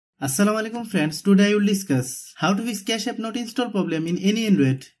Assalamualaikum friends, today I will discuss how to fix cache app not install problem in any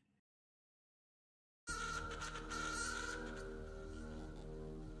Android.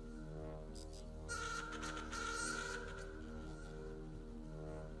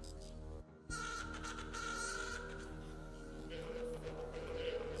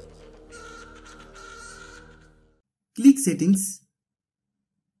 Click Settings.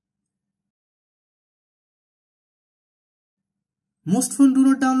 Most phones do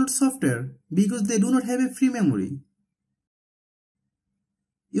not download software because they do not have a free memory.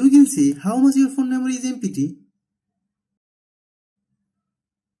 You can see how much your phone memory is empty.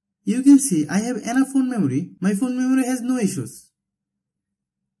 You can see I have enough phone memory. My phone memory has no issues.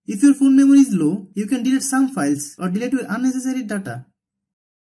 If your phone memory is low, you can delete some files or delete your unnecessary data.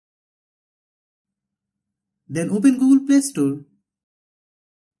 Then open Google Play Store.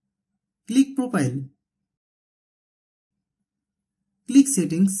 Click Profile. Click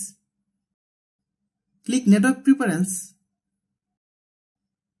Settings. Click Network Preference.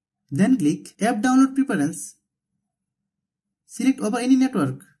 Then click App Download Preference. Select over any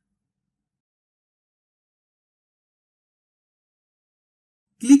network.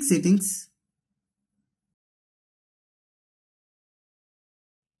 Click Settings.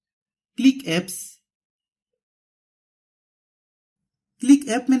 Click Apps. Click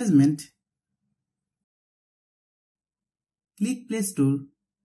App Management. Click Play Store.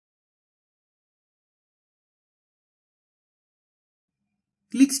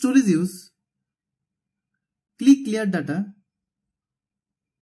 Click Storage Use. Click Clear Data.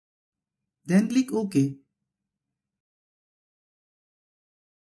 Then click OK.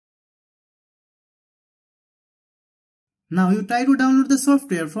 Now you try to download the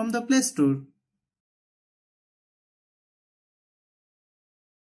software from the Play Store.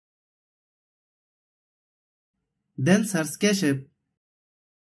 Then search Cache App.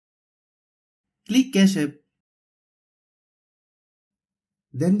 Click Cache App.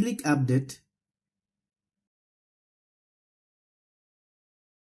 Then click Update.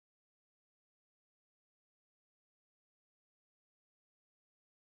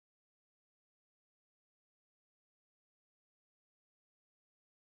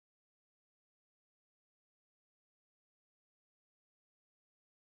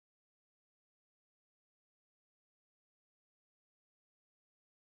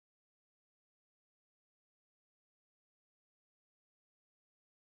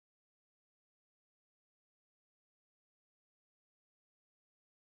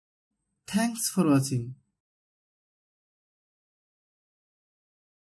 Thanks for watching.